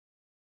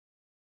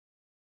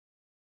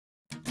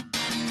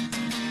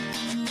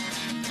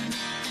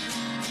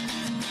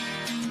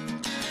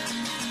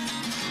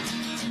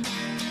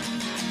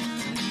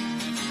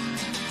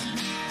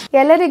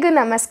ಎಲ್ಲರಿಗೂ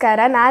ನಮಸ್ಕಾರ.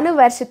 ನಾನು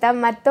ವರ್ಷಿತಾ.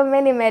 ಮತ್ತೊಮ್ಮೆ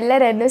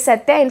ನಿಮ್ಮೆಲ್ಲರನ್ನು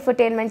ಸತ್ಯ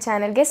ಇನ್ಫೋಟೈನ್ಮೆಂಟ್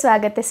ಚಾನೆಲ್ಗೆ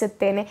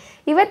ಸ್ವಾಗತಿಸುತ್ತೇನೆ.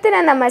 ಇವತ್ತಿನ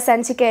ನಮ್ಮ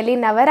ಸಂಚಿಕೆಯಲ್ಲಿ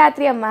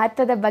ನವರಾತ್ರಿಯ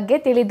ಮಹತ್ವದ ಬಗ್ಗೆ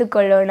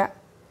ತಿಳಿದುಕೊಳ್ಳೋಣ.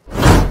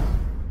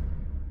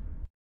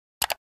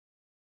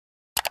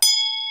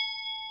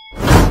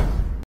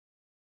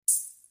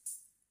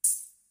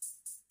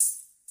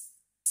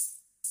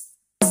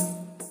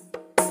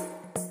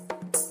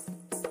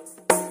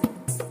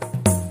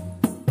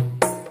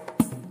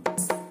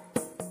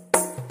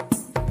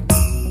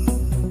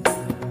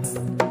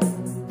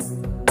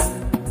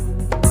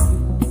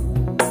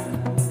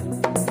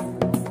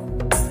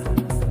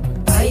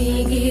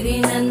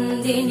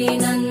 गिरिनन्दिनि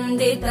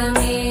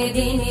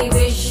नन्दितमेदिनि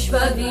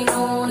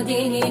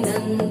विश्वविनोदिनि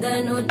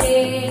नन्दनुते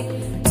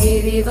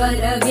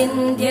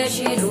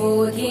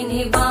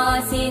गिरिवरविन्द्यशिरोधिनि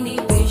वासिनि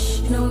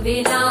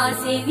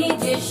विष्णुविलासिनि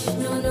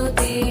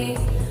जिष्णुनुते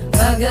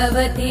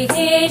भगवति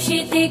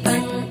हेशिति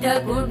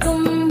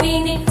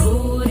कण्ठकुटुम्बिनि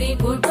भूरि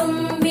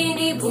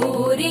कुटुम्बिनि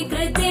भूरि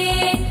कृते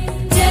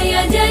जय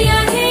जय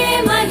हे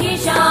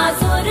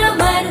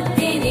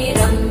महिषासुरमर्दिनि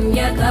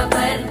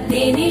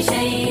रम्यकपर्दिनि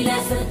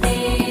शैलसुते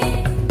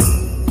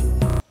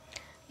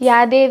या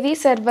देवी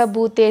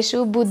सर्वभूतेषु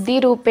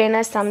बुद्धिरूपेण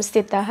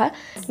संस्थितः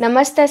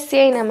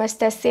ನಮಸ್ತಸ್ಯೈ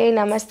ನಮಸ್ತಸ್ಯೈ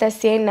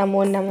ನಮಸ್ತಸ್ಯೈ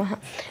ನಮೋ ನಮಃ.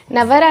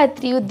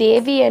 ನವರಾತ್ರಿಯು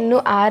ದೇವಿಯನ್ನು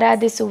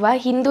ಆರಾಧಿಸುವ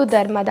ಹಿಂದೂ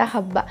ಧರ್ಮದ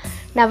ಹಬ್ಬ.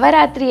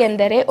 ನವರಾತ್ರಿ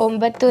ಎಂದರೆ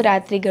 9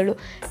 ರಾತ್ರಿಗಳು.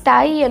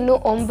 ತಾಯಿಯನ್ನು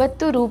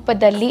 9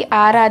 ರೂಪದಲ್ಲಿ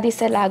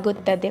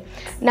ಆರಾಧಿಸಲಾಗುತ್ತದೆ.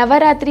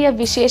 ನವರಾತ್ರಿಯ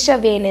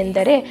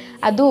ವಿಶೇಷವೇನೆಂದರೆ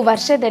ಅದು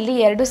ವರ್ಷದಲ್ಲಿ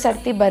 2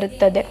 ಸರ್ತಿ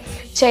ಬರುತ್ತದೆ.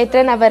 ಚೈತ್ರ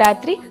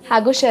ನವರಾತ್ರಿ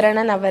ಹಾಗೂ ಶರಣ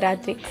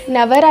ನವರಾತ್ರಿ.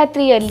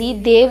 ನವರಾತ್ರಿಯಲ್ಲಿ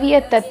ದೇವಿಯ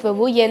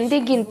ತತ್ವವು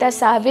ಎಂದಿಗಿಂತ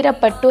 1000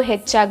 ಪಟ್ಟು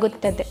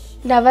ಹೆಚ್ಚಾಗುತ್ತದೆ.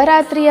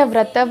 ನವರಾತ್ರಿಯ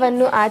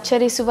ವ್ರತವನ್ನು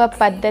ಆಚರಿಸುವ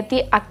ಪದ್ಧತಿ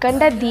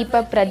ಅಖಂಡ ದೀಪ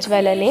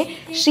ಪ್ರಜ್ವಲನೆ,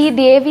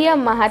 ಶ್ರೀದೇವಿಯ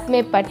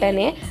ಮಹಾತ್ಮೆ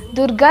ಪಠನೆ,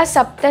 ದುರ್ಗಾ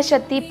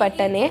ಸಪ್ತಶತಿ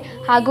ಪಠನೆ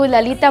ಹಾಗೂ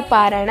ಲಲಿತ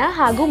ಪಾರಾಯಣ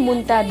ಹಾಗೂ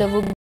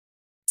ಮುಂತಾದವು.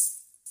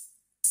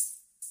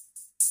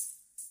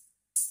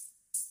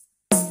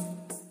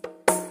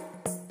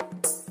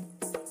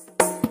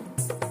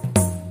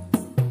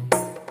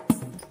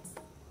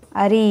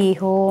 ಹರಿ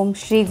ಓಂ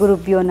ಶ್ರೀ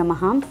ಗುರುಭ್ಯೋ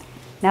ನಮಃ.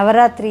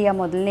 ನವರಾತ್ರಿಯ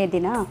ಮೊದಲನೇ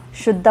ದಿನ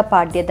ಶುದ್ಧ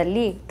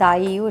ಪಾಡ್ಯದಲ್ಲಿ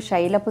ತಾಯಿಯು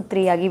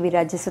ಶೈಲಪುತ್ರಿಯಾಗಿ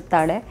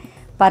ವಿರಾಜಿಸುತ್ತಾಳೆ.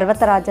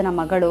 ಪರ್ವತರಾಜನ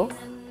ಮಗಳು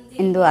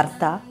ಎಂದು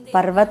ಅರ್ಥ.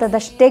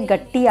 ಪರ್ವತದಷ್ಟೇ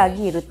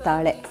ಗಟ್ಟಿಯಾಗಿ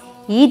ಇರುತ್ತಾಳೆ.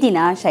 ಈ ದಿನ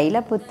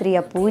ಶೈಲಪುತ್ರಿಯ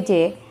ಪೂಜೆ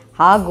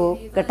ಹಾಗೂ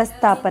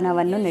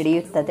ಘಟಸ್ಥಾಪನವನ್ನು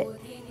ನಡೆಯುತ್ತದೆ.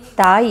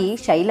 ತಾಯಿ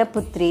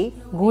ಶೈಲಪುತ್ರಿ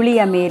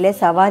ಗೂಳಿಯ ಮೇಲೆ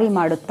ಸವಾರಿ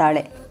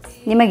ಮಾಡುತ್ತಾಳೆ.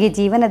 ನಿಮಗೆ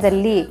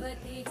ಜೀವನದಲ್ಲಿ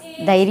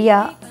ಧೈರ್ಯ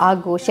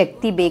ಹಾಗೂ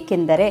ಶಕ್ತಿ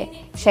ಬೇಕೆಂದರೆ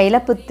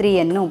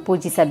ಶೈಲಪುತ್ರಿಯನ್ನು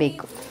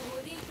ಪೂಜಿಸಬೇಕು.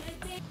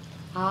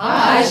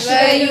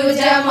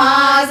 ಆಶ್ವಯುಜ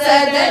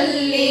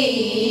ಮಾಸದಲ್ಲಿ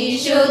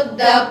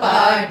ಶುದ್ಧ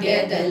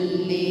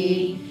ಪಾಡ್ಯದಲ್ಲಿ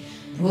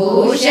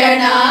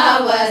ಭೂಷಣ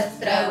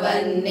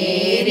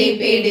ವಸ್ತ್ರವನ್ನೇರಿ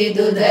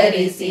ಪಿಡಿದು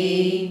ಧರಿಸಿ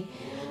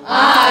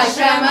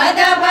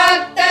ಆಶ್ರಮದ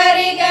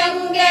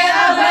ಭಕ್ತರಿಗಂಗೆ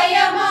ಅಭಯ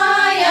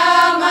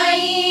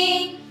ಮಾಯಾಮಯಿ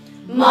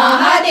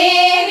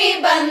ಮಹಾದೇವಿ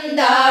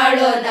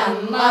ಬಂದಾಳು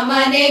ನಮ್ಮ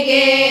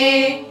ಮನೆಗೆ.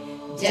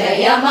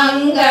 ಜಯ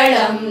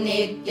ಮಂಗಳಂ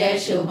ನಿತ್ಯ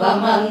ಶುಭ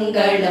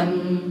ಮಂಗಳಂ,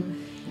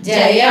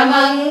 ಜಯ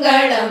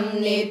ಮಂಗಳಂ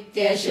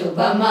ನಿತ್ಯ ಶುಭ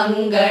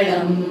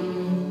ಮಂಗಳಂ.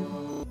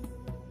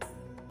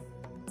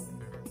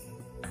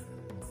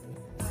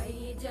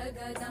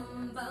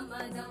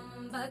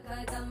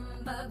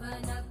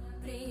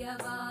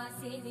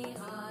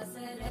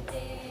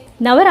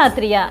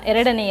 ನವರಾತ್ರಿಯ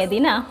 2ನೆಯ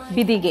ದಿನ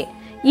ಬಿದಿಗೆ.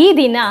 ಈ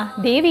ದಿನ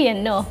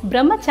ದೇವಿಯನ್ನು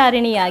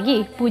ಬ್ರಹ್ಮಚಾರಿಣಿಯಾಗಿ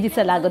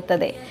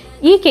ಪೂಜಿಸಲಾಗುತ್ತದೆ.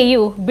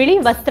 ಈಕೆಯು ಬಿಳಿ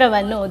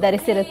ವಸ್ತ್ರವನ್ನು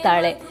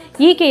ಧರಿಸಿರುತ್ತಾಳೆ.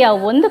 ಈಕೆಯ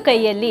ಒಂದು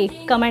ಕೈಯಲ್ಲಿ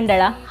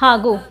ಕಮಂಡಳ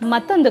ಹಾಗೂ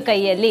ಮತ್ತೊಂದು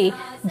ಕೈಯಲ್ಲಿ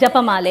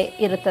ಜಪಮಾಲೆ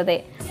ಇರುತ್ತದೆ.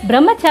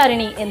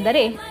 ಬ್ರಹ್ಮಚಾರಿಣಿ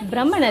ಎಂದರೆ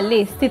ಬ್ರಹ್ಮನಲ್ಲಿ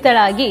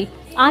ಸ್ಥಿತಳಾಗಿ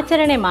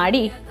ಆಚರಣೆ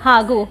ಮಾಡಿ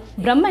ಹಾಗೂ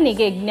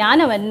ಬ್ರಹ್ಮನಿಗೆ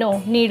ಜ್ಞಾನವನ್ನು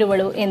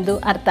ನೀಡುವಳು ಎಂದು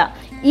ಅರ್ಥ.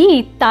 ಈ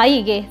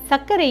ತಾಯಿಗೆ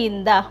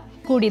ಸಕ್ಕರೆಯಿಂದ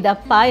ಕೂಡಿದ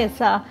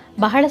ಪಾಯಸ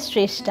ಬಹಳ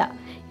ಶ್ರೇಷ್ಠ.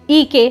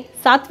 ಈಕೆ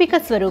ಸಾತ್ವಿಕ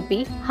ಸ್ವರೂಪಿ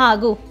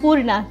ಹಾಗೂ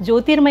ಪೂರ್ಣ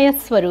ಜ್ಯೋತಿರ್ಮಯ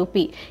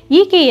ಸ್ವರೂಪಿ.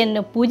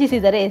 ಈಕೆಯನ್ನು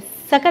ಪೂಜಿಸಿದರೆ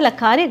ಸಕಲ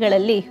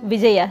ಕಾರ್ಯಗಳಲ್ಲಿ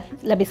ವಿಜಯ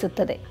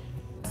ಲಭಿಸುತ್ತದೆ.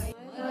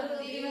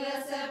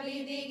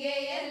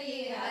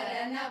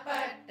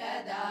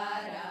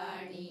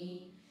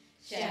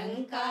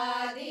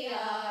 ಶಂಖಾದಿ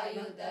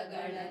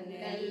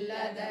ಆಯುಧಗಳನ್ನೆಲ್ಲ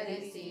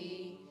ಧರಿಸಿ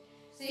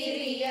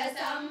ಸಿರಿಯ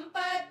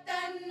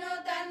ಸಂಪತ್ತನ್ನು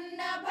ತನ್ನ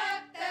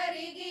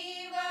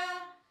ಭಕ್ತರಿಗೀವ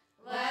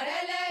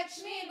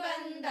ವರಲಕ್ಷ್ಮಿ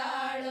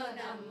ಬಂದಾಳು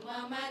ನಮ್ಮ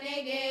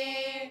ಮನೆಗೆ.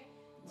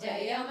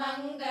 ಜಯ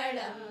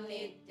ಮಂಗಳಂ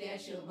ನಿತ್ಯ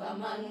ಶುಭ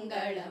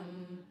ಮಂಗಳಂ,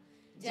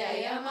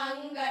 ಜಯ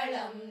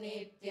ಮಂಗಳಂ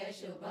ನಿತ್ಯ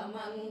ಶುಭ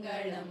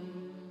ಮಂಗಳಂ.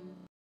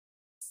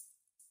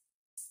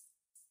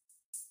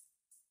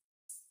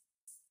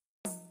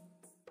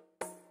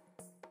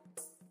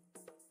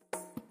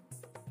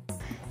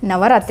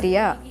 ನವರಾತ್ರಿಯ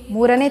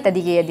 3ನೇ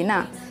ತದಿಗೆಯ ದಿನ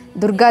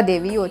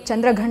ದುರ್ಗಾದೇವಿಯು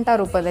ಚಂದ್ರಘಂಟ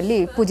ರೂಪದಲ್ಲಿ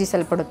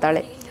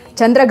ಪೂಜಿಸಲ್ಪಡುತ್ತಾಳೆ.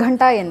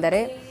 ಚಂದ್ರಘಂಟ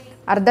ಎಂದರೆ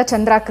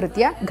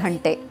ಅರ್ಧಚಂದ್ರಾಕೃತಿಯ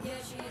ಘಂಟೆ.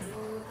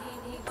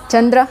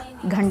 ಚಂದ್ರ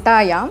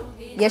ಘಂಟಾಯಾಂ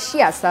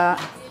ಯಶ್ಯಾಸ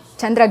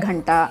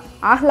ಚಂದ್ರಘಂಟ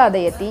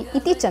ಆಹ್ಲಾದಯತಿ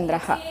ಇತಿ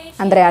ಚಂದ್ರಃ.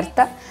 ಅಂದರೆ ಅರ್ಥ,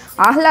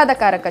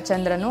 ಆಹ್ಲಾದಕಾರಕ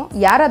ಚಂದ್ರನು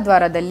ಯಾರ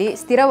ದ್ವಾರದಲ್ಲಿ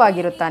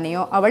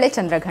ಸ್ಥಿರವಾಗಿರುತ್ತಾನೆಯೋ ಅವಳೇ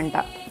ಚಂದ್ರಘಂಟ.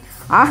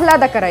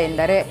 ಆಹ್ಲಾದಕರ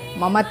ಎಂದರೆ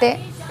ಮಮತೆ,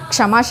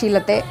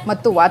 ಕ್ಷಮಾಶೀಲತೆ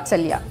ಮತ್ತು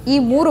ವಾತ್ಸಲ್ಯ, ಈ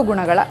 3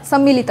 ಗುಣಗಳ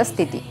ಸಮ್ಮಿಲಿತ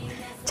ಸ್ಥಿತಿ.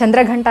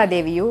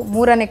 ಚಂದ್ರಘಂಟಾದೇವಿಯು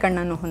 3ನೇ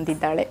ಕಣ್ಣನ್ನು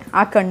ಹೊಂದಿದ್ದಾಳೆ.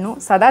 ಆ ಕಣ್ಣು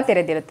ಸದಾ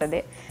ತೆರೆದಿರುತ್ತದೆ.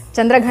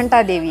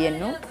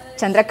 ಚಂದ್ರಘಂಟಾದೇವಿಯನ್ನು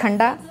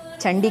ಚಂದ್ರಖಂಡ,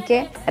 ಚಂಡಿಕೆ,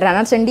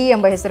 ರಣಚಂಡಿ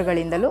ಎಂಬ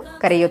ಹೆಸರುಗಳಿಂದಲೂ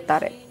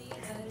ಕರೆಯುತ್ತಾರೆ.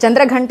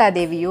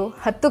 ಚಂದ್ರಘಂಟಾದೇವಿಯು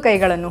 10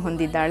 ಕೈಗಳನ್ನು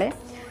ಹೊಂದಿದ್ದಾಳೆ.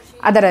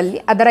 ಅದರ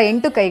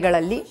 8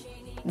 ಕೈಗಳಲ್ಲಿ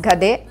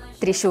ಗದೆ,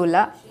 ತ್ರಿಶೂಲ,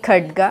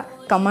 ಖಡ್ಗ,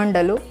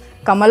 ಕಮಂಡಲು,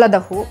 ಕಮಲದ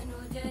ಹೂ,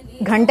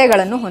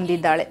 ಘಂಟೆಗಳನ್ನು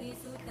ಹೊಂದಿದ್ದಾಳೆ.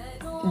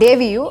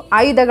 ದೇವಿಯು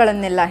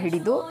ಆಯುಧಗಳನ್ನೆಲ್ಲ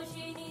ಹಿಡಿದು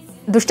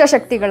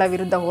ದುಷ್ಟಶಕ್ತಿಗಳ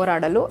ವಿರುದ್ಧ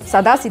ಹೋರಾಡಲು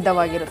ಸದಾ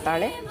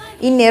ಸಿದ್ಧವಾಗಿರುತ್ತಾಳೆ.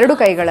 ಇನ್ನೆರಡು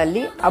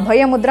ಕೈಗಳಲ್ಲಿ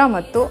ಅಭಯ ಮುದ್ರ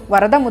ಮತ್ತು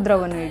ವರದ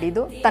ಮುದ್ರವನ್ನು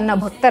ಹಿಡಿದು ತನ್ನ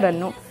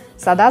ಭಕ್ತರನ್ನು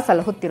ಸದಾ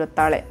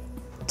ಸಲಹುತ್ತಿರುತ್ತಾಳೆ.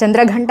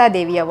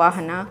 ಚಂದ್ರಘಂಟಾದೇವಿಯ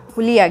ವಾಹನ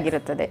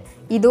ಹುಲಿಯಾಗಿರುತ್ತದೆ.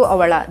 ಇದು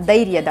ಅವಳ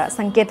ಧೈರ್ಯದ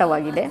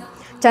ಸಂಕೇತವಾಗಿದೆ.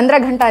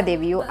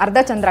 ಚಂದ್ರಘಂಟಾದೇವಿಯು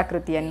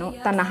ಅರ್ಧಚಂದ್ರಾಕೃತಿಯನ್ನು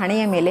ತನ್ನ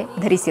ಹಣೆಯ ಮೇಲೆ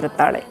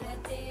ಧರಿಸಿರುತ್ತಾಳೆ.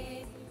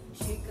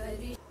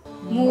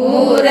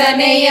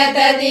 3ನೆಯ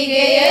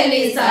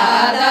ತದಿಗೆಯಲ್ಲಿ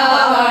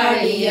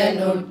ಸಾದಾವಾಳಿಯ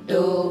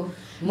ನುಟ್ಟು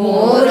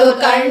 3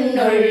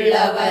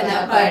 ಕಣ್ಣುಳ್ಳವನ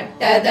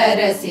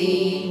ಪಟ್ಟದರಸಿ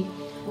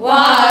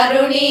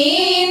ವಾರುಣಿ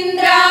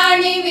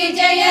ಇಂದ್ರಾಣಿ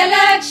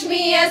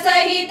ವಿಜಯಲಕ್ಷ್ಮಿಯ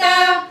ಸಹಿತ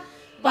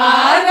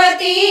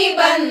ಪಾರ್ವತಿ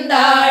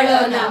ಬಂದಾಳೋ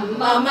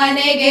ನಮ್ಮ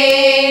ಮನೆಗೆ.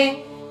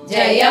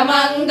 ಜಯ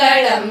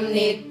ಮಂಗಳಂ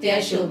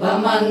ನಿತ್ಯ ಶುಭ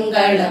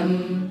ಮಂಗಳಂ,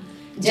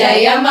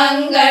 ಜಯ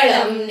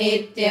ಮಂಗಳಂ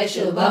ನಿತ್ಯ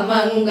ಶುಭ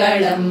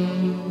ಮಂಗಳಂ.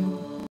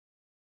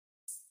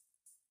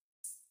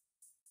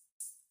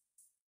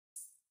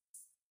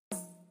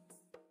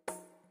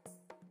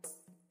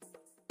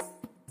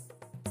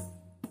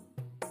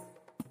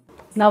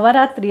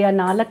 ನವರಾತ್ರಿಯ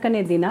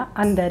 4ನೇ ದಿನ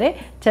ಅಂದರೆ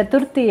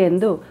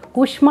ಚತುರ್ಥಿಯಂದು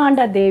ಕೂಷ್ಮಾಂಡ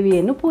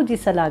ದೇವಿಯನ್ನು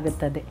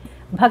ಪೂಜಿಸಲಾಗುತ್ತದೆ.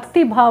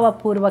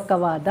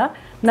 ಭಕ್ತಿಭಾವಪೂರ್ವಕವಾದ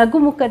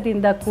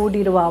ನಗುಮುಖದಿಂದ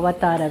ಕೂಡಿರುವ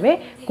ಅವತಾರವೇ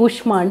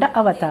ಕೂಷ್ಮಾಂಡ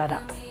ಅವತಾರ.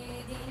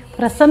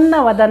 ಪ್ರಸನ್ನ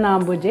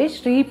ವದನಾಂಬುಜೆ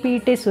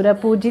ಶ್ರೀಪೀಠೆ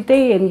ಸುರಪೂಜಿತೆ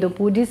ಎಂದು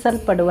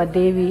ಪೂಜಿಸಲ್ಪಡುವ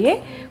ದೇವಿಯೇ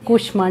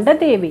ಕೂಷ್ಮಾಂಡ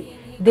ದೇವಿ.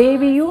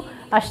 ದೇವಿಯು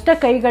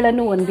 8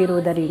 ಕೈಗಳನ್ನು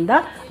ಹೊಂದಿರುವುದರಿಂದ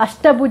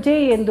ಅಷ್ಟಭುಜೆ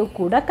ಎಂದು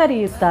ಕೂಡ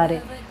ಕರೆಯುತ್ತಾರೆ.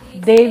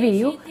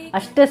 ದೇವಿಯು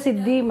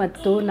ಅಷ್ಟಸಿದ್ಧಿ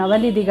ಮತ್ತು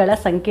ನವನಿಧಿಗಳ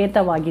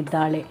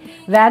ಸಂಕೇತವಾಗಿದ್ದಾಳೆ.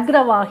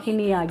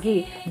 ವ್ಯಾಘ್ರವಾಹಿನಿಯಾಗಿ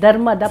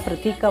ಧರ್ಮದ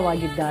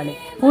ಪ್ರತೀಕವಾಗಿದ್ದಾಳೆ.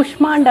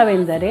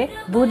 ಕೂಷ್ಮಾಂಡವೆಂದರೆ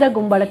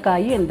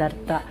ಬೂದಗುಂಬಳಕಾಯಿ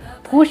ಎಂದರ್ಥ.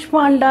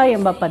 ಕೂಷ್ಮಾಂಡ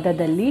ಎಂಬ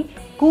ಪದದಲ್ಲಿ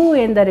ಕು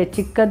ಎಂದರೆ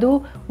ಚಿಕ್ಕದು,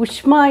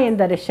 ಉಷ್ಮ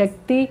ಎಂದರೆ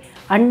ಶಕ್ತಿ,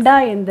 ಅಂಡ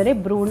ಎಂದರೆ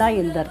ಭ್ರೂಣ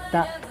ಎಂದರ್ಥ.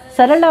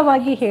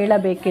 ಸರಳವಾಗಿ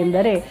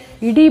ಹೇಳಬೇಕೆಂದರೆ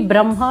ಇಡೀ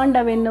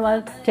ಬ್ರಹ್ಮಾಂಡವೆನ್ನುವ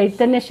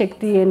ಚೈತನ್ಯ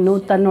ಶಕ್ತಿಯನ್ನು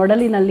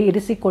ತನ್ನೊಡಲಿನಲ್ಲಿ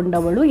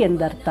ಇರಿಸಿಕೊಂಡವಳು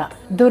ಎಂದರ್ಥ.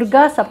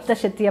 ದುರ್ಗಾ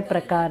ಸಪ್ತಶತಿಯ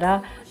ಪ್ರಕಾರ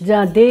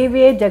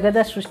ದೇವಿಯೇ ಜಗದ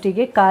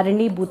ಸೃಷ್ಟಿಗೆ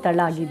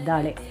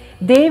ಕಾರಣೀಭೂತಳಾಗಿದ್ದಾಳೆ.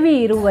 ದೇವಿ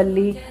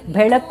ಇರುವಲ್ಲಿ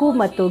ಬೆಳಕು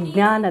ಮತ್ತು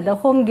ಜ್ಞಾನದ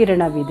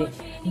ಹೊಂಗಿರಣವಿದೆ.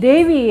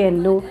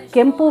 ದೇವಿಯನ್ನು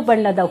ಕೆಂಪು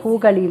ಬಣ್ಣದ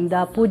ಹೂಗಳಿಂದ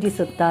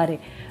ಪೂಜಿಸುತ್ತಾರೆ.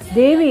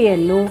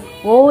 ದೇವಿಯನ್ನು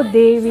ಓ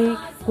ದೇವಿ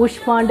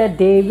ಕೂಷ್ಮಾಂಡ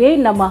ದೇವೇ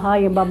ನಮಃ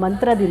ಎಂಬ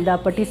ಮಂತ್ರದಿಂದ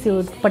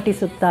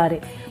ಪಠಿಸುತ್ತಾರೆ.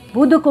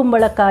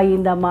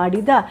 ಬೂದುಕುಂಬಳಕಾಯಿಯಿಂದ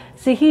ಮಾಡಿದ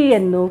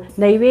ಸಿಹಿಯನ್ನು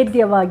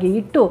ನೈವೇದ್ಯವಾಗಿ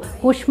ಇಟ್ಟು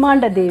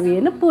ಕೂಷ್ಮಾಂಡ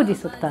ದೇವಿಯನ್ನು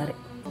ಪೂಜಿಸುತ್ತಾರೆ.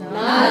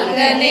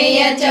 4ನೆಯ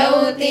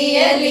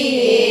ಚೌತಿಯಲ್ಲಿ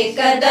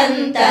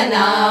ಏಕದಂತನ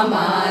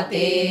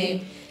ಮಾತೆ,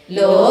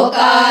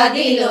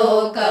 ಲೋಕಾದಿಲೋಕವನ್ನು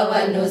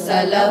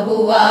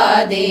ಸಲಹುವ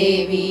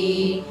ದೇವಿ.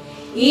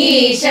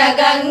 ಈಶ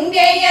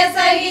ಗಂಗೆಯ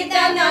ಸಹಿತ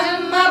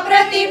ನಮ್ಮ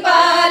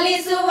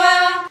ಪ್ರತಿಪಾಲಿಸುವ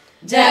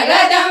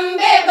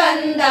ಜಗದಂಬೆ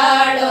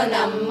ಬಂದಾಳೋ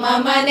ನಮ್ಮ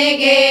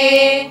ಮನೆಗೆ.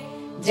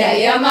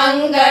 ಜಯ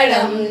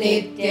ಮಂಗಳಂ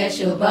ನಿತ್ಯ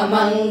ಶುಭ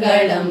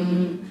ಮಂಗಳಂ,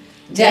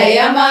 ಜಯ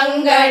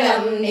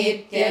ಮಂಗಳಂ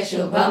ನಿತ್ಯ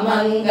ಶುಭ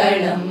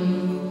ಮಂಗಳಂ.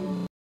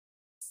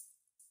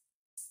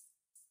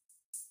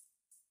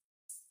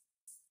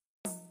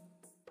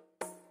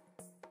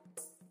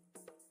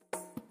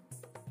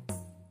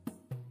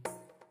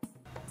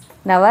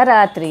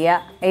 ನವರಾತ್ರಿಯ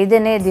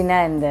 5ನೇ ದಿನ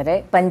ಎಂದರೆ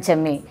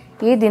ಪಂಚಮಿ.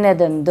 ಈ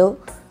ದಿನದಂದು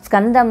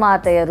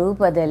ಸ್ಕಂದಮಾತೆಯ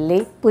ರೂಪದಲ್ಲಿ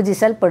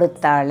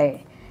ಪೂಜಿಸಲ್ಪಡುತ್ತಾಳೆ.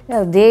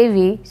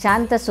 ದೇವಿ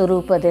ಶಾಂತ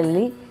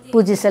ಸ್ವರೂಪದಲ್ಲಿ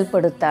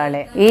ಪೂಜಿಸಲ್ಪಡುತ್ತಾಳೆ.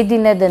 ಈ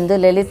ದಿನದಂದು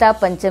ಲಲಿತಾ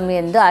ಪಂಚಮಿ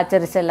ಎಂದು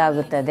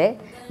ಆಚರಿಸಲಾಗುತ್ತದೆ.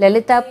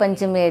 ಲಲಿತಾ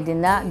ಪಂಚಮಿಯ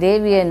ದಿನ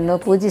ದೇವಿಯನ್ನು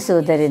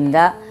ಪೂಜಿಸುವುದರಿಂದ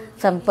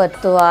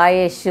ಸಂಪತ್ತು,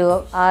 ಆಯುಷು,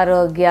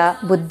 ಆರೋಗ್ಯ,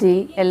 ಬುದ್ಧಿ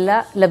ಎಲ್ಲ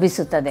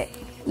ಲಭಿಸುತ್ತದೆ.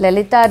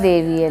 ಲಲಿತಾ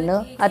ದೇವಿಯನ್ನು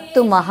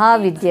 10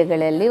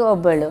 ಮಹಾವಿದ್ಯೆಗಳಲ್ಲಿ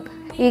ಒಬ್ಬಳು.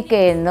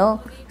 ಈಕೆಯನ್ನು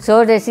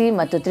ಷೋಡಶಿ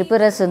ಮತ್ತು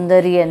ತ್ರಿಪುರ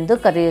ಸುಂದರಿ ಎಂದು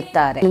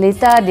ಕರೆಯುತ್ತಾರೆ.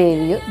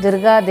 ಲಲಿತಾದೇವಿಯು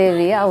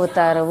ದುರ್ಗಾದೇವಿಯ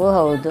ಅವತಾರವೂ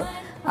ಹೌದು.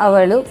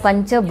 ಅವಳು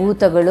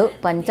ಪಂಚಭೂತಗಳು,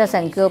 ಪಂಚ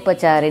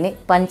ಸಂಖ್ಯೋಪಚಾರಿಣಿ,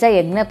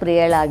 ಪಂಚಯಜ್ಞ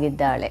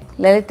ಪ್ರಿಯಳಾಗಿದ್ದಾಳೆ.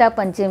 ಲಲಿತಾ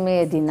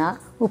ಪಂಚಮಿಯ ದಿನ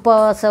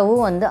ಉಪವಾಸವೂ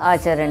ಒಂದು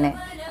ಆಚರಣೆ.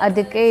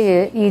 ಅದಕ್ಕೆ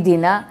ಈ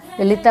ದಿನ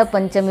ಲಲಿತಾ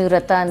ಪಂಚಮಿ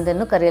ವ್ರತ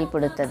ಎಂದೂ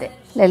ಕರೆಯಲ್ಪಡುತ್ತದೆ.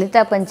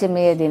 ಲಲಿತಾ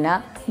ಪಂಚಮಿಯ ದಿನ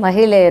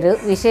ಮಹಿಳೆಯರು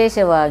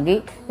ವಿಶೇಷವಾಗಿ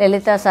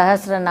ಲಲಿತಾ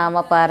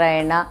ಸಹಸ್ರನಾಮ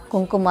ಪಾರಾಯಣ,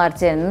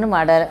 ಕುಂಕುಮಾರ್ಚನೆಯನ್ನು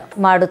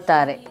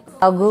ಮಾಡುತ್ತಾರೆ.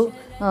 ಹಾಗೂ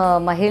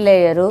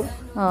ಮಹಿಳೆಯರು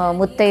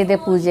ಮುತ್ತೈದೆ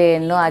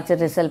ಪೂಜೆಯನ್ನು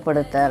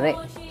ಆಚರಿಸಲ್ಪಡುತ್ತಾರೆ.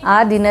 ಆ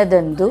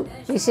ದಿನದಂದು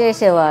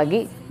ವಿಶೇಷವಾಗಿ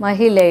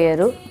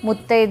ಮಹಿಳೆಯರು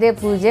ಮುತ್ತೈದೆ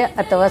ಪೂಜೆ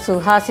ಅಥವಾ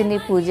ಸುಹಾಸಿನಿ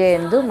ಪೂಜೆ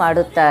ಎಂದು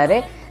ಮಾಡುತ್ತಾರೆ.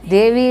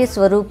 ದೇವಿ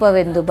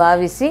ಸ್ವರೂಪವೆಂದು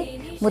ಭಾವಿಸಿ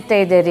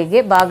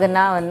ಮುತ್ತೈದರಿಗೆ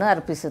ಬಾಗನವನ್ನು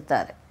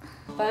ಅರ್ಪಿಸುತ್ತಾರೆ.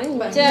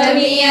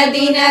 ಪಂಚಮಿಯ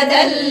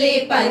ದಿನದಲ್ಲಿ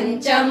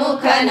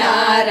ಪಂಚಮುಖ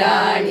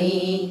ನಾರಾಯಣಿ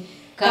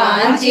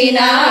ಕಾಂಚಿನ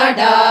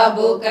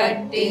ಡಾಬು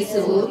ಕಟ್ಟಿ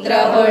ಸೂತ್ರ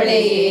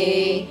ಹೊಳೆಯೇ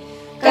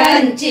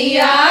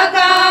ಕಂಚಿಯ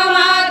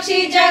ಕಾಮಾಕ್ಷಿ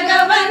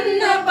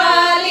ಜಗವನ್ನು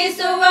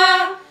ಪಾಲಿಸುವ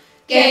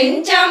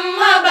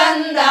ಕೆಂಚಮ್ಮ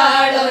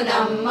ಬಂದಾಳು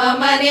ನಮ್ಮ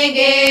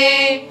ಮನೆಗೆ.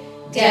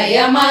 ಜಯ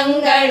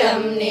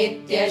ಮಂಗಳಂ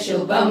ನಿತ್ಯ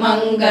ಶುಭ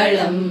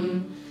ಮಂಗಳಂ,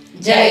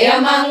 ಜಯ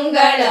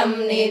ಮಂಗಳಂ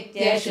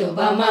ನಿತ್ಯ ಶುಭ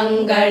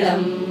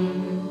ಮಂಗಳಂ.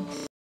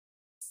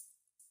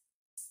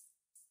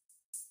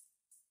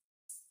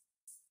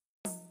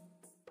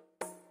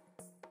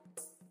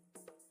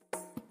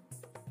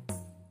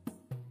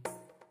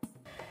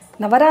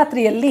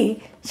 ನವರಾತ್ರಿಯಲ್ಲಿ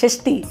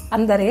ಷಷ್ಠಿ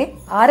ಅಂದರೆ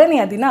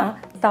 6ನೆಯ ದಿನ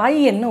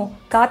ತಾಯಿಯನ್ನು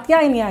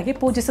ಕಾತ್ಯಾಯಿನಿಯಾಗಿ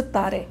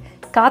ಪೂಜಿಸುತ್ತಾರೆ.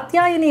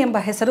 ಕಾತ್ಯಾಯಿನಿ ಎಂಬ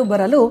ಹೆಸರು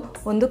ಬರಲು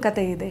ಒಂದು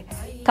ಕಥೆ ಇದೆ.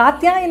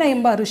 ಕಾತ್ಯಾಯನ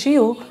ಎಂಬ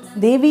ಋಷಿಯು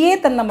ದೇವಿಯೇ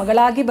ತನ್ನ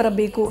ಮಗಳಾಗಿ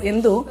ಬರಬೇಕು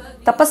ಎಂದು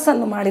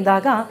ತಪಸ್ಸನ್ನು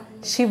ಮಾಡಿದಾಗ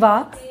ಶಿವ,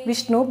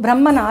 ವಿಷ್ಣು,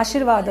 ಬ್ರಹ್ಮನ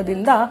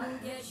ಆಶೀರ್ವಾದದಿಂದ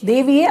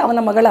ದೇವಿಯೇ ಅವನ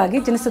ಮಗಳಾಗಿ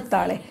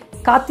ಜನಿಸುತ್ತಾಳೆ.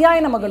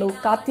 ಕಾತ್ಯಾಯನ ಮಗಳು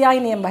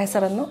ಕಾತ್ಯಾಯಿನಿ ಎಂಬ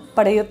ಹೆಸರನ್ನು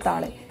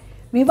ಪಡೆಯುತ್ತಾಳೆ.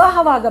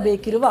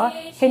 ವಿವಾಹವಾಗಬೇಕಿರುವ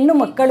ಹೆಣ್ಣು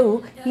ಮಕ್ಕಳು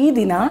ಈ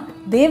ದಿನ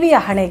ದೇವಿಯ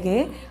ಹಣೆಗೆ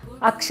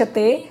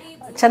ಅಕ್ಷತೆ,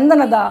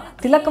 ಚಂದನದ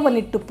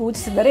ತಿಲಕವನ್ನಿಟ್ಟು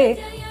ಪೂಜಿಸಿದರೆ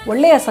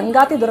ಒಳ್ಳೆಯ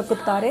ಸಂಗಾತಿ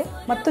ದೊರಕುತ್ತಾರೆ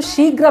ಮತ್ತು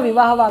ಶೀಘ್ರ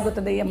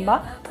ವಿವಾಹವಾಗುತ್ತದೆ ಎಂಬ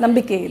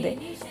ನಂಬಿಕೆ ಇದೆ.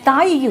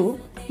 ತಾಯಿಯು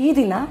ಈ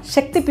ದಿನ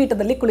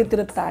ಶಕ್ತಿಪೀಠದಲ್ಲಿ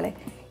ಕುಳಿತಿರುತ್ತಾಳೆ.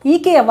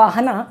 ಈಕೆಯ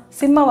ವಾಹನ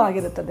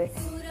ಸಿಂಹವಾಗಿರುತ್ತದೆ.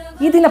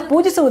 ಈ ದಿನ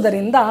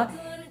ಪೂಜಿಸುವುದರಿಂದ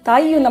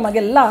ತಾಯಿಯು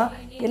ನಮಗೆಲ್ಲ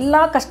ಎಲ್ಲ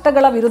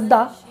ಕಷ್ಟಗಳ ವಿರುದ್ಧ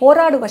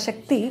ಹೋರಾಡುವ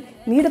ಶಕ್ತಿ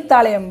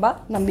ನೀಡುತ್ತಾಳೆ ಎಂಬ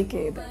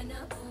ನಂಬಿಕೆ ಇದೆ.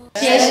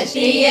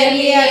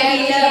 ಷಷ್ಠಿಯಲ್ಲಿ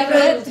ಅಖಿಲ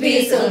ಪೃಥ್ವಿ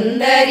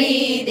ಸುಂದರಿ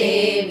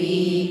ದೇವಿ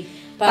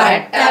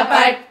ಪಟ್ಟ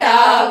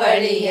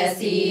ಪಟ್ಟಾವಳಿಯ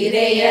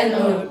ಸೀರೆಯ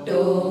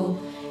ನುಟ್ಟು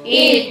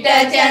ಇಟ್ಟ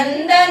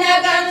ಚಂದನ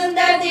ಗಂಧ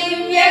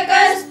ದಿವ್ಯ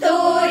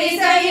ಕಸ್ತೂರಿ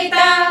ಸಹಿತ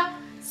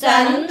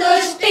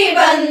ಸಂತುಷ್ಟಿ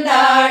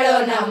ಬಂದಾಳು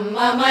ನಮ್ಮ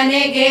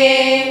ಮನೆಗೆ.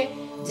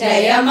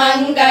 ಜಯ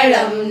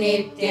ಮಂಗಳಂ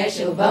ನಿತ್ಯ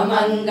ಶುಭ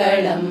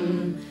ಮಂಗಳಂ,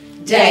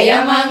 ಜಯ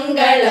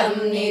ಮಂಗಳಂ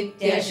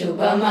ನಿತ್ಯ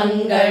ಶುಭ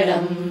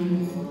ಮಂಗಳಂ.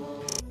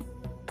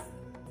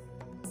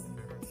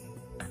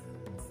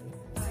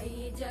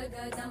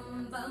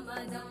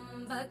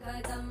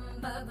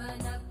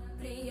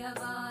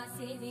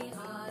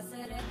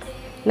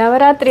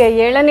 ನವರಾತ್ರಿಯ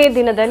 7ನೇ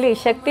ದಿನದಲ್ಲಿ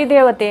ಶಕ್ತಿ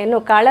ದೇವತೆಯನ್ನು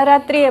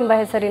ಕಾಳರಾತ್ರಿ ಎಂಬ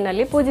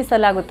ಹೆಸರಿನಲ್ಲಿ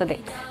ಪೂಜಿಸಲಾಗುತ್ತದೆ.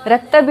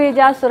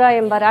 ರಕ್ತಬೀಜಾಸುರ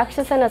ಎಂಬ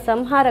ರಾಕ್ಷಸನ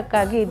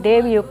ಸಂಹಾರಕ್ಕಾಗಿ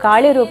ದೇವಿಯು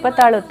ಕಾಳಿ ರೂಪ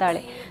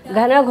ತಾಳುತ್ತಾಳೆ.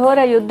 ಘನಘೋರ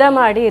ಯುದ್ಧ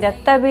ಮಾಡಿ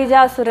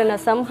ರಕ್ತಬೀಜಾಸುರನ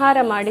ಸಂಹಾರ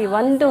ಮಾಡಿ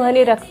ಒಂದು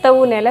ಹನಿ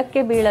ರಕ್ತವೂ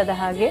ನೆಲಕ್ಕೆ ಬೀಳದ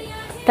ಹಾಗೆ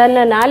ತನ್ನ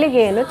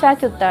ನಾಲಿಗೆಯನ್ನು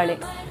ಚಾಚುತ್ತಾಳೆ.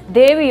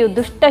 ದೇವಿಯು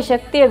ದುಷ್ಟ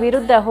ಶಕ್ತಿಯ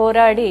ವಿರುದ್ಧ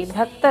ಹೋರಾಡಿ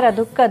ಭಕ್ತರ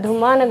ದುಃಖ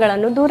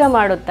ದುಮ್ಮಾನಗಳನ್ನು ದೂರ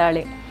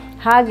ಮಾಡುತ್ತಾಳೆ.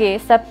 ಹಾಗೆ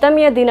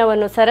ಸಪ್ತಮಿಯ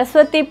ದಿನವನ್ನು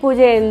ಸರಸ್ವತಿ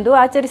ಪೂಜೆ ಎಂದು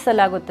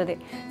ಆಚರಿಸಲಾಗುತ್ತದೆ.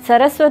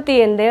 ಸರಸ್ವತಿ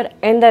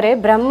ಎಂದರೆ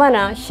ಬ್ರಹ್ಮನ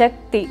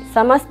ಶಕ್ತಿ,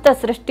 ಸಮಸ್ತ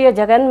ಸೃಷ್ಟಿಯ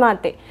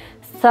ಜಗನ್ಮಾತೆ.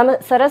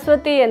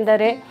 ಸರಸ್ವತಿ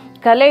ಎಂದರೆ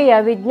ಕಲೆಯ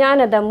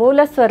ವಿಜ್ಞಾನದ ಮೂಲ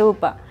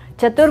ಸ್ವರೂಪ.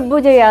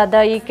 ಚತುರ್ಭುಜೆಯಾದ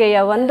ಈಕೆಯ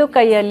ಒಂದು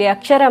ಕೈಯಲ್ಲಿ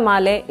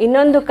ಅಕ್ಷರಮಾಲೆ,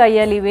 ಇನ್ನೊಂದು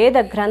ಕೈಯಲ್ಲಿ ವೇದ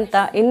ಗ್ರಂಥ,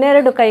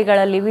 ಇನ್ನೆರಡು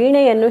ಕೈಗಳಲ್ಲಿ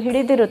ವೀಣೆಯನ್ನು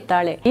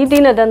ಹಿಡಿದಿರುತ್ತಾಳೆ. ಈ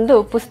ದಿನದಂದು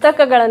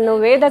ಪುಸ್ತಕಗಳನ್ನು,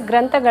 ವೇದ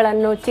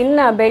ಗ್ರಂಥಗಳನ್ನು, ಚಿನ್ನ,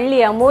 ಬೆಳ್ಳಿ,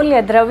 ಅಮೂಲ್ಯ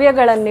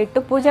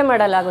ದ್ರವ್ಯಗಳನ್ನಿಟ್ಟು ಪೂಜೆ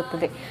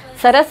ಮಾಡಲಾಗುತ್ತದೆ.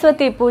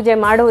 ಸರಸ್ವತಿ ಪೂಜೆ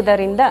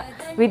ಮಾಡುವುದರಿಂದ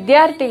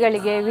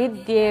ವಿದ್ಯಾರ್ಥಿಗಳಿಗೆ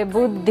ವಿದ್ಯೆ,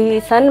 ಬುದ್ಧಿ,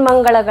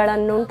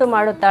 ಸನ್ಮಂಗಳಗಳನ್ನುಂಟು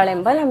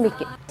ಮಾಡುತ್ತಾಳೆಂಬ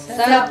ನಂಬಿಕೆ.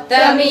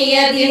 ಸಪ್ತಮಿಯ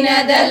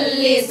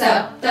ದಿನದಲ್ಲಿ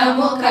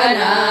ಸಪ್ತಮುಖ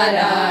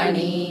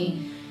ನಾರಾಯಣಿ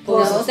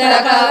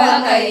ಪುಸ್ತಕವ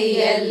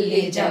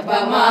ಕೈಯಲ್ಲಿ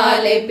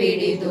ಜಪಮಾಲೆ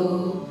ಪಿಡಿದು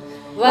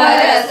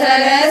ವರ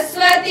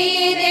ಸರಸ್ವತಿ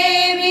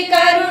ದೇವಿ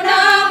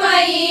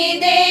ಕರುಣಾಮಯಿ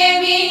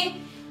ದೇವಿ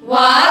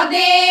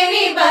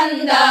ವಾಗ್ದೇವಿ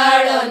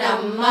ಬಂದಾಳು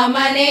ನಮ್ಮ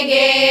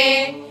ಮನೆಗೆ.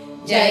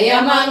 ಜಯ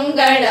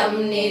ಮಂಗಳಂ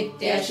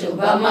ನಿತ್ಯ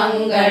ಶುಭ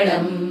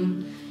ಮಂಗಳಂ,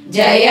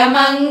 ಜಯ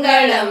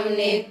ಮಂಗಳಂ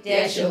ನಿತ್ಯ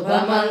ಶುಭ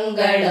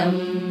ಮಂಗಳಂ.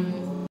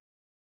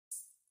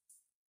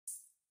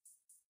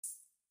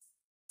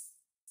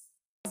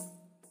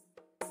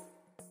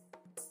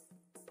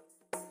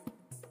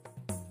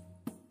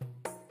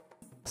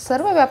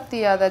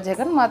 ಸರ್ವವ್ಯಾಪ್ತಿಯಾದ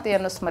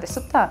ಜಗನ್ಮಾತೆಯನ್ನು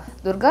ಸ್ಮರಿಸುತ್ತಾ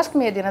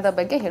ದುರ್ಗಾಷ್ಟಮಿಯ ದಿನದ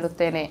ಬಗ್ಗೆ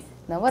ಹೇಳುತ್ತೇನೆ.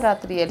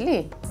 ನವರಾತ್ರಿಯಲ್ಲಿ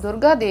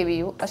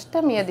ದುರ್ಗಾದೇವಿಯು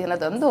ಅಷ್ಟಮಿಯ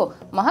ದಿನದಂದು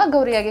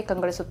ಮಹಾಗೌರಿಯಾಗಿ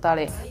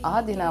ಕಂಗೊಳಿಸುತ್ತಾಳೆ. ಆ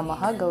ದಿನ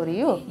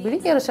ಮಹಾಗೌರಿಯು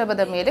ಬಿಳಿಯ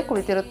ಋಷಭದ ಮೇಲೆ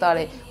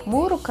ಕುಳಿತಿರುತ್ತಾಳೆ.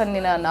 3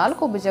 ಕಣ್ಣಿನ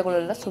 4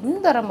 ಭುಜಗಳುಳ್ಳ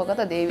ಸುಂದರ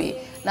ಮುಖದ ದೇವಿ.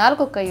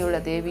 4 ಕೈಯುಳ್ಳ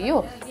ದೇವಿಯು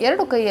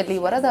 2 ಕೈಯಲ್ಲಿ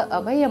ವರದ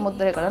ಅಭಯ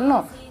ಮುದ್ರೆಗಳನ್ನು,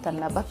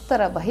 ತನ್ನ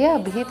ಭಕ್ತರ ಭಯ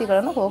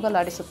ಭೀತಿಗಳನ್ನು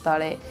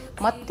ಹೋಗಲಾಡಿಸುತ್ತಾಳೆ.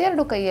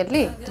 ಮತ್ತೆರಡು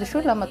ಕೈಯಲ್ಲಿ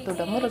ತ್ರಿಶೂಲ ಮತ್ತು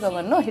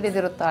ಡಮರುಗವನ್ನು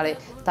ಹಿಡಿದಿರುತ್ತಾಳೆ.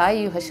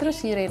 ತಾಯಿಯು ಹಸಿರು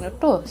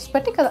ಸೀರೆಯನ್ನುಟ್ಟು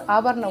ಸ್ಫಟಿಕದ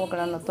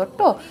ಆಭರಣಗಳನ್ನು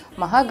ತೊಟ್ಟು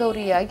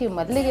ಮಹಾಗೌರಿಯಾಗಿ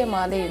ಮಲ್ಲಿಗೆ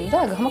ಮಾಲೆಯಿಂದ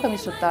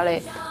ಘಮಘಮಿಸುತ್ತಾಳೆ.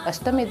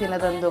 ಅಷ್ಟಮಿ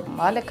ದಿನದಂದು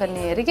ಮಾಲೆ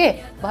ಕನ್ಯೆಯರಿಗೆ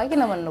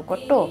ಬಾಗಿನವನ್ನು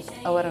ಕೊಟ್ಟು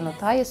ಅವರನ್ನು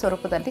ತಾಯಿ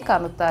ಸ್ವರೂಪದಲ್ಲಿ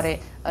ಕಾಣುತ್ತಾರೆ.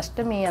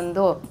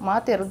 ಅಷ್ಟಮಿಯಂದು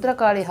ಮಾತೆ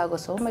ರುದ್ರಕಾಳಿ ಹಾಗೂ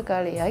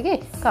ಸೌಮ್ಯಕಾಳಿಯಾಗಿ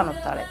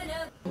ಕಾಣುತ್ತಾಳೆ.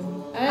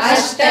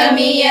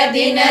 ಅಷ್ಟಮಿಯ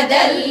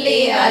ದಿನದಲ್ಲಿ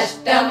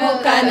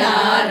ಅಷ್ಟಮುಖ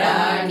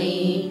ನಾರಾಯಣಿ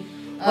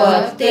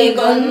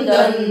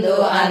ಹೊತ್ತಿಗೊಂದೊಂದು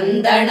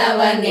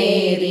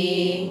ಅಂದಣವನೇರಿ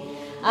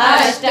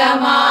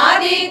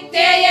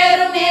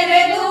ಅಷ್ಟಮಾದಿತ್ಯರು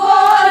ಮೆರೆದು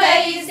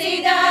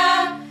ಓಲೈಸಿದ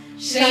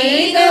ಶ್ರೀ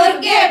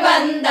ದುರ್ಗೆ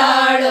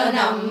ಬಂದಾಳು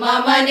ನಮ್ಮ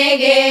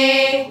ಮನೆಗೆ.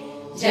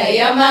 ಜಯ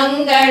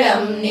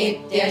ಮಂಗಳಂ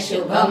ನಿತ್ಯ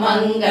ಶುಭ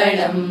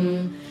ಮಂಗಳಂ,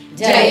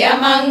 ಜಯ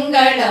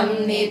ಮಂಗಳಂ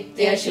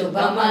ನಿತ್ಯ ಶುಭ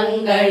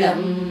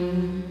ಮಂಗಳಂ.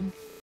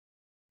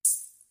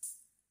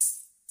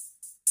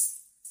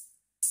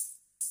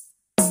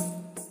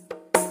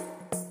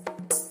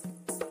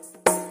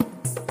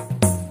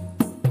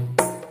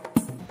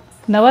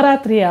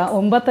 ನವರಾತ್ರಿಯ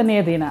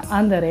 9ನೆಯ ದಿನ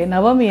ಅಂದರೆ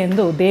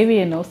ನವಮಿಯಂದು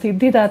ದೇವಿಯನ್ನು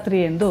ಸಿದ್ಧಿದಾತ್ರಿ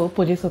ಎಂದು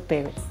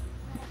ಪೂಜಿಸುತ್ತೇವೆ.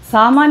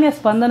 ಸಾಮಾನ್ಯ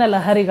ಸ್ಪಂದನ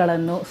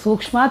ಲಹರಿಗಳನ್ನು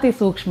ಸೂಕ್ಷ್ಮಾತಿ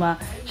ಸೂಕ್ಷ್ಮ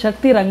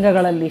ಶಕ್ತಿ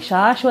ರಂಗಗಳಲ್ಲಿ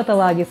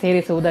ಶಾಶ್ವತವಾಗಿ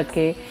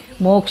ಸೇರಿಸುವುದಕ್ಕೆ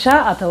ಮೋಕ್ಷ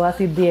ಅಥವಾ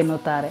ಸಿದ್ಧಿ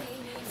ಎನ್ನುತ್ತಾರೆ.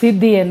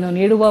 ಸಿದ್ಧಿಯನ್ನು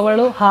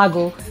ನೀಡುವವಳು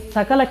ಹಾಗೂ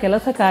ಸಕಲ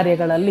ಕೆಲಸ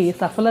ಕಾರ್ಯಗಳಲ್ಲಿ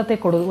ಸಫಲತೆ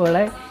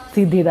ಕೊಡುವವಳೇ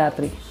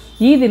ಸಿದ್ಧಿದಾತ್ರಿ.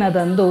 ಈ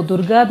ದಿನದಂದು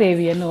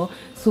ದುರ್ಗಾದೇವಿಯನ್ನು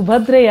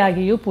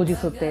ಸುಭದ್ರೆಯಾಗಿಯೂ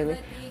ಪೂಜಿಸುತ್ತೇವೆ.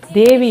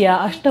 ದೇವಿಯ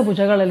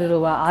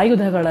ಅಷ್ಟಭುಜಗಳಲ್ಲಿರುವ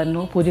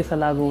ಆಯುಧಗಳನ್ನು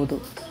ಪೂಜಿಸಲಾಗುವುದು.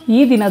 ಈ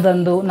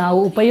ದಿನದಂದು ನಾವು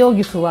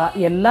ಉಪಯೋಗಿಸುವ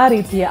ಎಲ್ಲ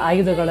ರೀತಿಯ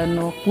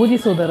ಆಯುಧಗಳನ್ನು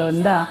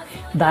ಪೂಜಿಸುವುದರಿಂದ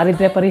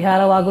ದಾರಿದ್ರ್ಯ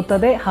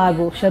ಪರಿಹಾರವಾಗುತ್ತದೆ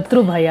ಹಾಗೂ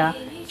ಶತ್ರು ಭಯ,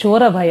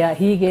 ಚೋರ ಭಯ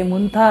ಹೀಗೆ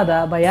ಮುಂತಾದ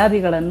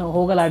ಭಯಾದಿಗಳನ್ನು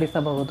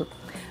ಹೋಗಲಾಡಿಸಬಹುದು.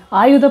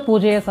 ಆಯುಧ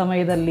ಪೂಜೆಯ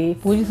ಸಮಯದಲ್ಲಿ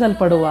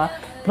ಪೂಜಿಸಲ್ಪಡುವ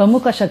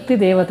ಪ್ರಮುಖ ಶಕ್ತಿ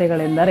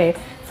ದೇವತೆಗಳೆಂದರೆ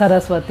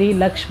ಸರಸ್ವತಿ,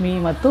 ಲಕ್ಷ್ಮಿ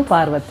ಮತ್ತು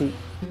ಪಾರ್ವತಿ.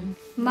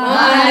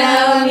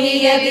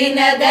 ಮಾನವಮಿಯ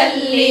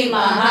ದಿನದಲ್ಲಿ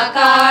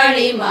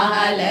ಮಹಾಕಾಳಿ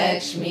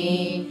ಮಹಾಲಕ್ಷ್ಮಿ,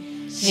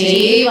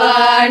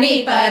 ಶ್ರೀವಾಣಿ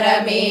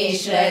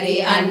ಪರಮೇಶ್ವರಿ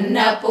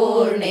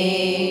ಅನ್ನಪೂರ್ಣೆ,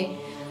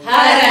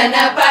 ಹರನ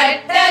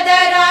ಪಟ್ಟದ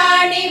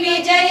ರಾಣಿ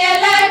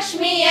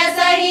ವಿಜಯಲಕ್ಷ್ಮಿಯ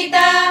ಸಹಿತ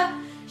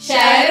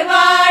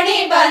ಶರ್ವಾಣಿ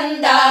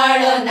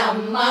ಬಂದಾಳು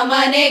ನಮ್ಮ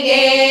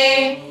ಮನೆಗೆ.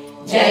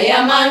 ಜಯ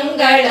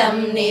ಮಂಗಳಂ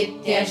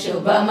ನಿತ್ಯ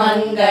ಶುಭ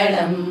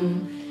ಮಂಗಳಂ,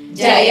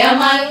 ಜಯ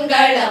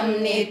ಮಂಗಳಂ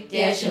ನಿತ್ಯ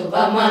ಶುಭ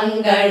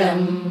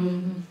ಮಂಗಳಂ.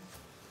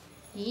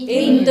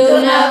 ಇಂದು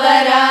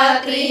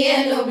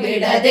ನವರಾತ್ರಿಯನ್ನು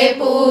ಬಿಡದೆ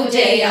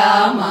ಪೂಜೆಯ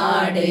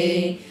ಮಾಡೆ,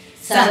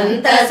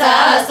 ಸಂತಸ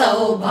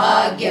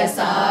ಸೌಭಾಗ್ಯ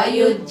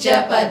ಸಾಯುಜ್ಯ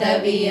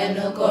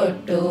ಪದವಿಯನ್ನು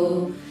ಕೊಟ್ಟು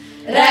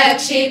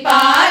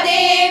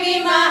ರಕ್ಷಿಪಾದೇವಿ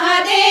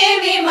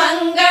ಮಹಾದೇವಿ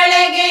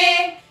ಮಂಗಳಗೆ.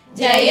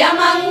 ಜಯ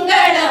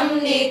ಮಂಗಳಂ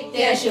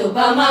ನಿತ್ಯ ಶುಭ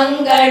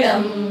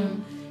ಮಂಗಳಂ,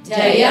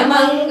 ಜಯ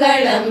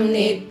ಮಂಗಳಂ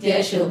ನಿತ್ಯ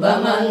ಶುಭ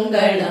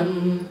ಮಂಗಳಂ,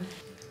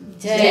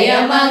 ಜಯ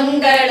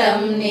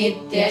ಮಂಗಳಂ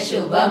ನಿತ್ಯ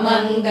ಶುಭ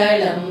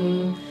ಮಂಗಳಂ,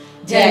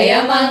 ಜಯ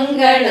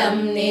ಮಂಗಳಂ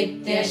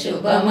ನಿತ್ಯ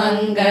ಶುಭ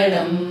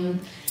ಮಂಗಳಂ,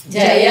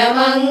 ಜಯ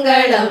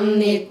ಮಂಗಳಂ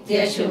ನಿತ್ಯ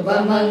ಶುಭ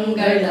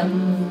ಮಂಗಳಂ.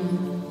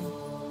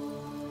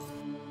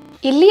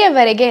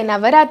 ಇಲ್ಲಿಯವರೆಗೆ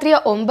ನವರಾತ್ರಿಯ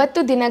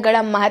 9 ದಿನಗಳ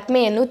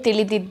ಮಹಾತ್ಮೆಯನ್ನು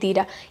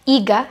ತಿಳಿದಿದ್ದೀರಾ.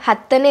 ಈಗ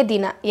 10ನೇ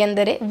ದಿನ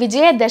ಎಂದರೆ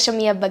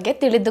ವಿಜಯದಶಮಿಯ ಬಗ್ಗೆ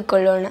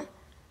ತಿಳಿದುಕೊಳ್ಳೋಣ.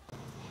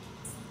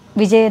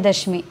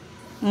 ವಿಜಯದಶಮಿ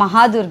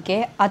ಮಹಾದುರ್ಗೆ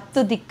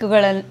 10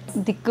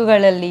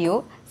 ದಿಕ್ಕುಗಳಲ್ಲಿಯೂ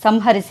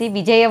ಸಂಹರಿಸಿ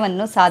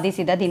ವಿಜಯವನ್ನು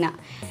ಸಾಧಿಸಿದ ದಿನ.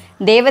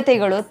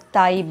 ದೇವತೆಗಳು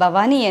ತಾಯಿ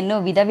ಭವಾನಿಯನ್ನು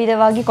ವಿಧ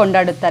ವಿಧವಾಗಿ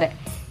ಕೊಂಡಾಡುತ್ತಾರೆ.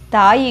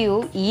 ತಾಯಿಯು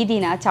ಈ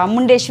ದಿನ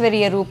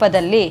ಚಾಮುಂಡೇಶ್ವರಿಯ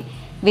ರೂಪದಲ್ಲಿ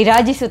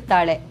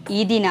ವಿರಾಜಿಸುತ್ತಾಳೆ.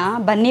 ಈ ದಿನ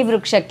ಬನ್ನಿ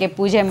ವೃಕ್ಷಕ್ಕೆ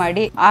ಪೂಜೆ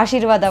ಮಾಡಿ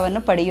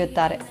ಆಶೀರ್ವಾದವನ್ನು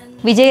ಪಡೆಯುತ್ತಾರೆ.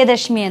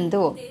 ವಿಜಯದಶಮಿಯಂದು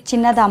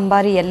ಚಿನ್ನದ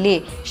ಅಂಬಾರಿಯಲ್ಲಿ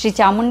ಶ್ರೀ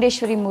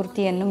ಚಾಮುಂಡೇಶ್ವರಿ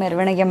ಮೂರ್ತಿಯನ್ನು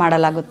ಮೆರವಣಿಗೆ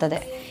ಮಾಡಲಾಗುತ್ತದೆ.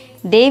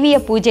 ದೇವಿಯ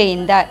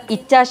ಪೂಜೆಯಿಂದ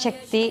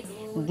ಇಚ್ಛಾಶಕ್ತಿ,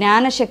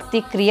 ಜ್ಞಾನಶಕ್ತಿ,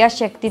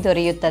 ಕ್ರಿಯಾಶಕ್ತಿ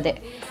ದೊರೆಯುತ್ತದೆ.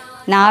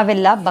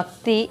 ನಾವೆಲ್ಲ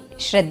ಭಕ್ತಿ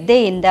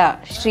ಶ್ರದ್ಧೆಯಿಂದ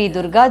ಶ್ರೀ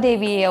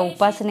ದುರ್ಗಾದೇವಿಯ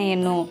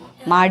ಉಪಾಸನೆಯನ್ನು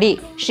ಮಾಡಿ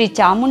ಶ್ರೀ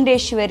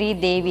ಚಾಮುಂಡೇಶ್ವರಿ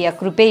ದೇವಿಯ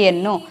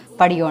ಕೃಪೆಯನ್ನು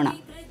ಪಡೆಯೋಣ.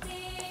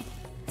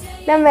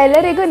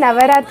 ನಮ್ಮೆಲ್ಲರಿಗೂ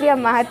ನವರಾತ್ರಿಯ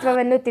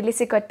ಮಹತ್ವವನ್ನು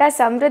ತಿಳಿಸಿಕೊಟ್ಟ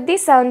ಸಮೃದ್ಧಿ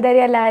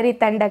ಸೌಂದರ್ಯ ಲಹರಿ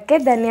ತಂಡಕ್ಕೆ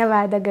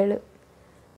ಧನ್ಯವಾದಗಳು.